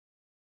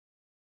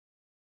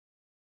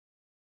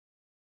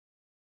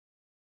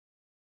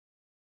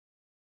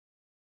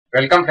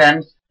Welcome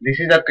friends,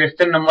 this is the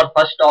question number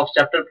first of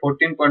chapter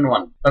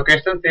 14.1. The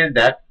question says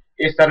that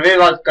a survey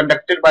was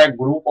conducted by a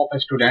group of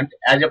students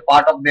as a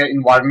part of their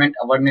environment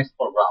awareness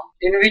program,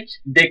 in which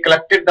they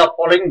collected the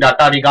following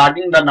data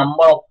regarding the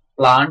number of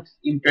plants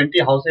in 20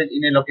 houses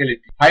in a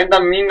locality. Find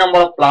the mean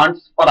number of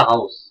plants per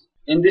house.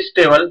 In this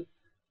table,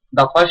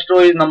 the first row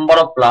is number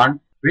of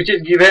plants, which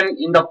is given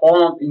in the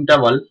form of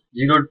interval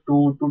 0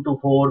 to 2 to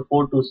 4,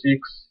 4 to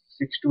 6,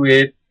 6 to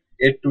 8,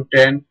 8 to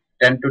 10,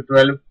 10 to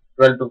 12,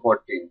 12 to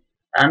 14.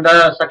 And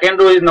the second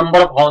row is number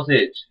of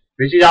houses,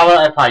 which is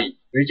our Fi,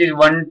 which is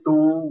 1, 2,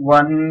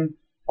 1,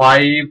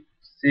 5,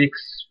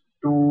 6,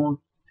 2,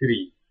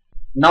 3.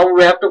 Now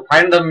we have to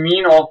find the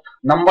mean of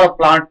number of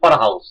plants per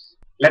house.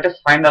 Let us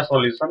find the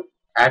solution.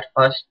 At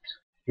first,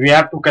 we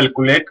have to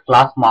calculate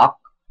class mark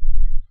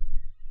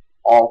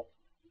of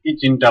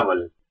each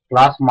interval.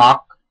 Class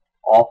mark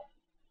of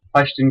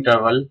first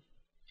interval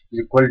is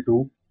equal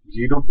to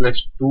 0 plus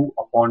 2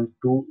 upon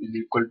 2 is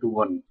equal to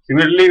 1.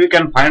 Similarly, we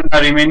can find the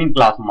remaining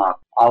class mark.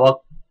 Our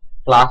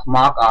class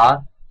mark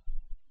are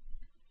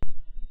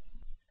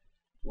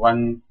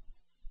 1,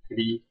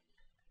 3,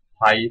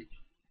 5,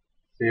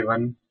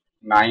 7,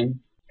 9,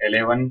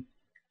 11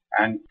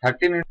 and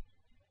 13.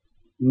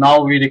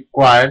 Now we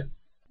require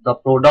the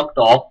product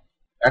of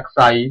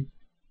xi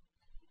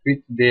with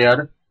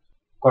their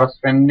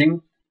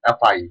corresponding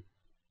fi.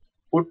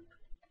 Put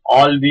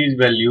all these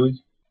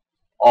values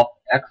of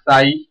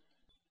xi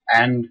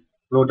and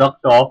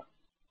product of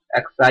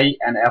xi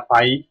and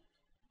fi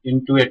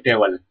into a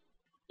table.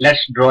 Let's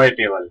draw a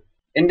table.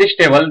 In this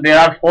table there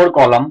are 4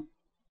 columns.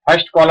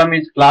 First column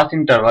is class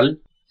interval,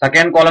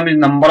 second column is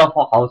number of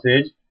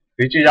houses,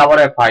 which is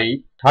our fi,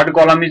 third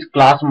column is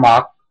class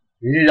mark,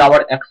 which is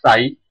our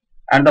xi,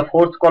 and the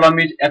fourth column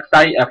is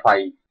xi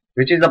fi,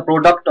 which is the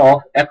product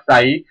of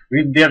xi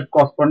with their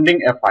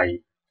corresponding fi.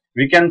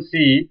 We can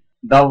see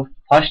the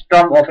first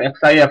term of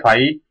xi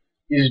fi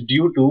is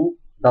due to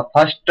the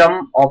first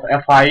term of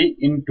fi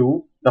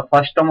into the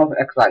first term of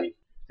xi.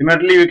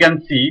 Similarly, we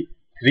can see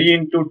 3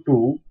 into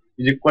 2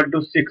 is equal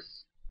to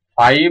 6,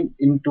 5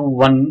 into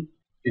 1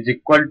 is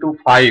equal to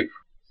 5,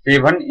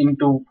 7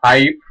 into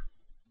 5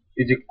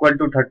 is equal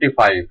to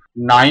 35,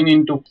 9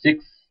 into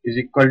 6 is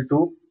equal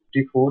to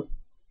 54,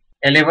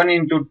 11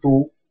 into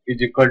 2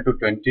 is equal to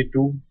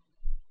 22,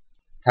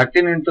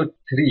 13 into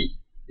 3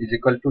 is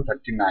equal to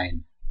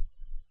 39.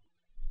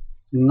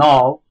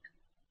 Now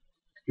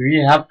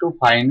we have to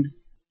find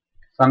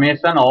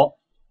summation of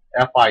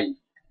fi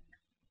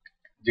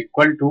is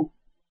equal to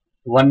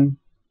 1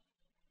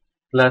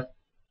 plus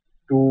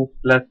 2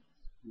 plus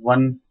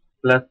 1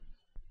 plus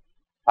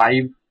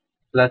 5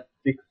 plus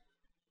 6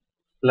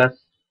 plus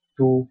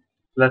 2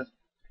 plus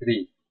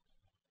 3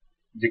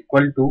 is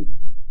equal to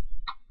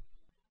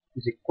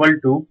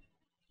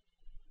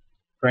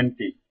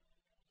 20.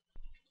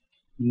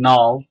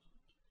 Now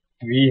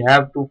we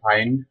have to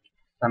find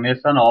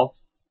summation of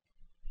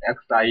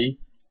xi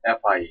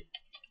fi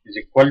is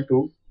equal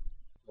to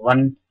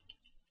 1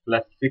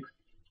 plus 6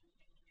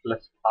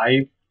 plus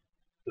 5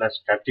 plus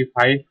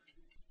 35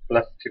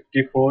 plus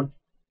 54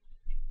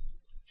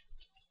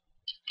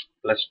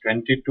 plus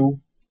 22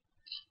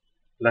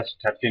 plus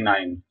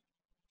 39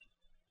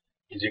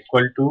 is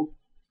equal to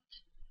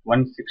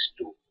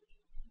 162.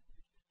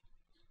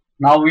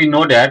 Now we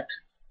know that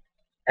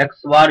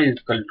x bar is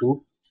equal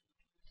to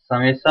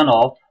summation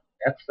of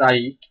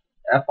xi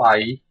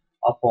fi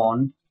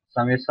upon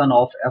summation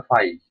of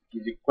fi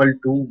is equal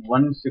to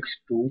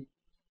 162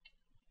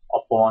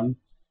 upon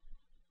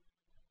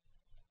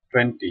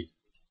 20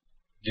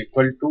 is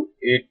equal to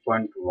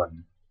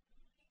 8.1.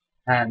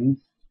 Hence,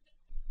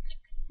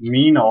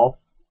 mean of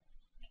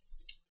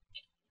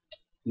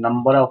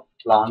number of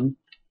plants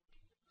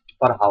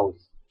per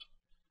house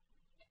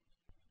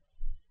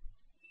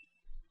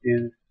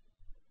is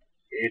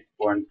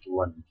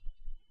 8.1.